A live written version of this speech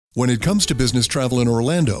When it comes to business travel in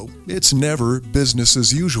Orlando, it's never business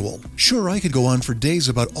as usual. Sure, I could go on for days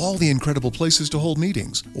about all the incredible places to hold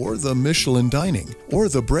meetings, or the Michelin dining, or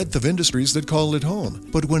the breadth of industries that call it home.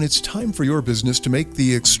 But when it's time for your business to make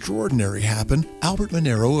the extraordinary happen, Albert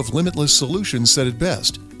Monero of Limitless Solutions said it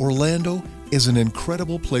best. Orlando is an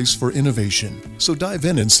incredible place for innovation. So dive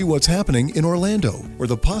in and see what's happening in Orlando, where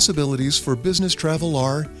the possibilities for business travel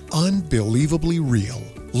are unbelievably real.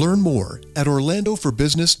 Learn more at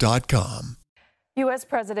orlandoforbusiness.com. U.S.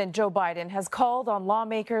 President Joe Biden has called on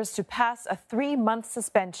lawmakers to pass a 3-month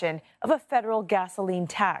suspension of a federal gasoline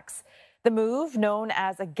tax. The move, known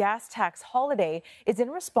as a gas tax holiday, is in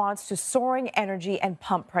response to soaring energy and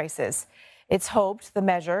pump prices. It's hoped the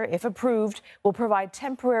measure, if approved, will provide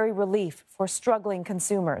temporary relief for struggling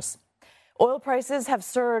consumers. Oil prices have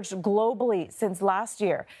surged globally since last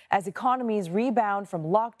year as economies rebound from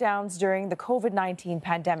lockdowns during the COVID-19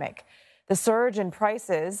 pandemic. The surge in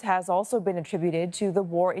prices has also been attributed to the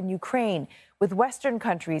war in Ukraine, with Western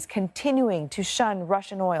countries continuing to shun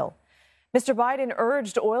Russian oil. Mr. Biden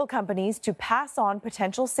urged oil companies to pass on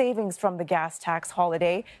potential savings from the gas tax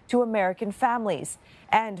holiday to American families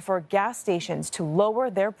and for gas stations to lower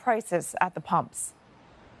their prices at the pumps.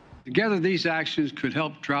 Together, these actions could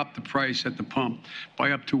help drop the price at the pump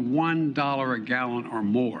by up to $1 a gallon or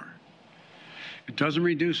more. It doesn't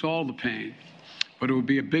reduce all the pain, but it would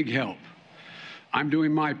be a big help. I'm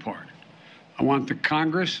doing my part. I want the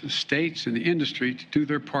Congress, the states, and the industry to do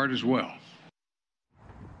their part as well.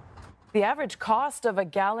 The average cost of a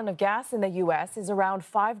gallon of gas in the U.S. is around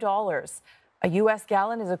 $5. A U.S.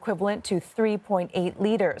 gallon is equivalent to 3.8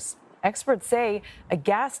 liters. Experts say a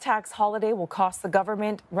gas tax holiday will cost the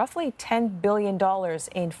government roughly $10 billion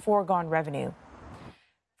in foregone revenue.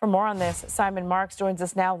 For more on this, Simon Marks joins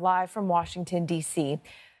us now live from Washington, D.C.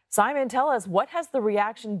 Simon, tell us, what has the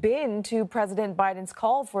reaction been to President Biden's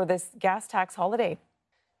call for this gas tax holiday?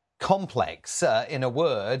 Complex, in a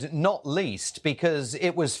word, not least because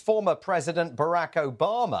it was former President Barack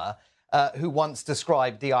Obama who once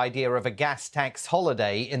described the idea of a gas tax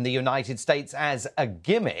holiday in the United States as a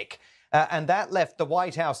gimmick. And that left the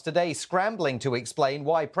White House today scrambling to explain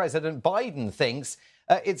why President Biden thinks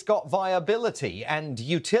it's got viability and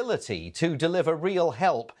utility to deliver real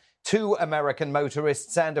help to American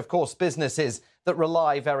motorists and, of course, businesses that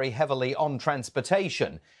rely very heavily on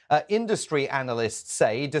transportation. Industry analysts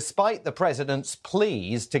say, despite the president's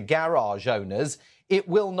pleas to garage owners, it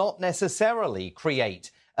will not necessarily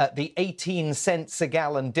create the 18 cents a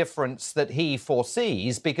gallon difference that he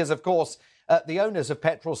foresees because, of course, the owners of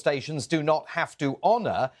petrol stations do not have to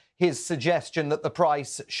honour his suggestion that the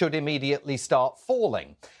price should immediately start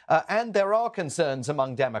falling. And there are concerns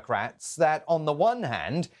among Democrats that, on the one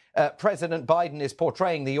hand, President Biden is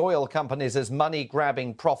portraying the oil companies as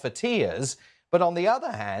money-grabbing profiteers, but on the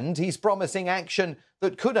other hand, he's promising action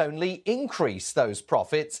that could only increase those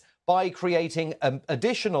profits by creating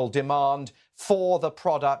additional demand for the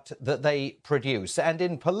product that they produce. And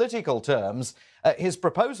in political terms, his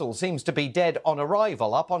proposal seems to be dead on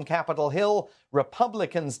arrival. Up on Capitol Hill,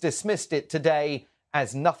 Republicans dismissed it today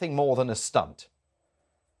as nothing more than a stunt.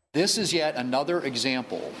 This is yet another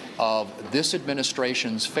example of this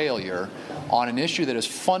administration's failure on an issue that is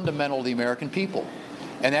fundamental to the American people,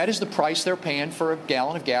 and that is the price they're paying for a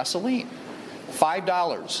gallon of gasoline.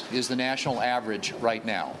 $5 is the national average right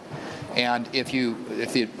now. And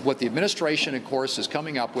what the administration, of course, is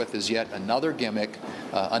coming up with is yet another gimmick,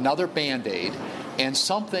 another Band-Aid, and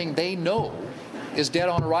something they know is dead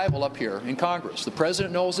on arrival up here in Congress. The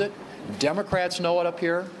president knows it. Democrats know it up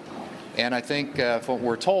here. And I think, from what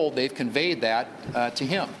we're told, they've conveyed that to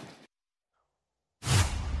him.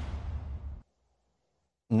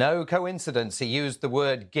 No coincidence he used the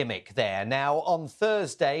word gimmick there. Now, on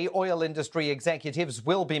Thursday, oil industry executives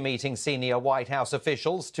will be meeting senior White House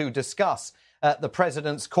officials to discuss the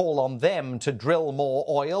president's call on them to drill more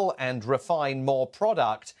oil and refine more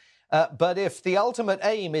product. But if the ultimate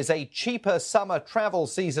aim is a cheaper summer travel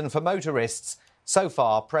season for motorists, so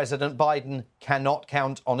far, President Biden cannot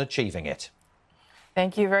count on achieving it.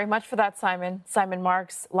 Thank you very much for that, Simon. Simon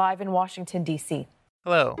Marks, live in Washington, D.C.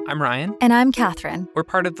 Hello, I'm Ryan. And I'm Catherine. We're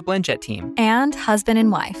part of the BlendJet team. And husband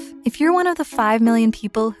and wife. If you're one of the 5 million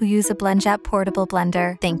people who use a BlendJet portable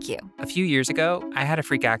blender, thank you. A few years ago, I had a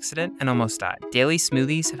freak accident and almost died. Daily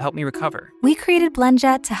smoothies have helped me recover. We created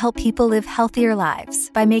BlendJet to help people live healthier lives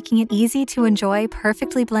by making it easy to enjoy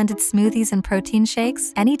perfectly blended smoothies and protein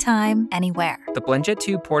shakes anytime, anywhere. The BlendJet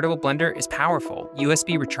 2 portable blender is powerful,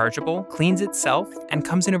 USB rechargeable, cleans itself, and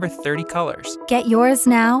comes in over 30 colors. Get yours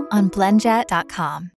now on blendjet.com.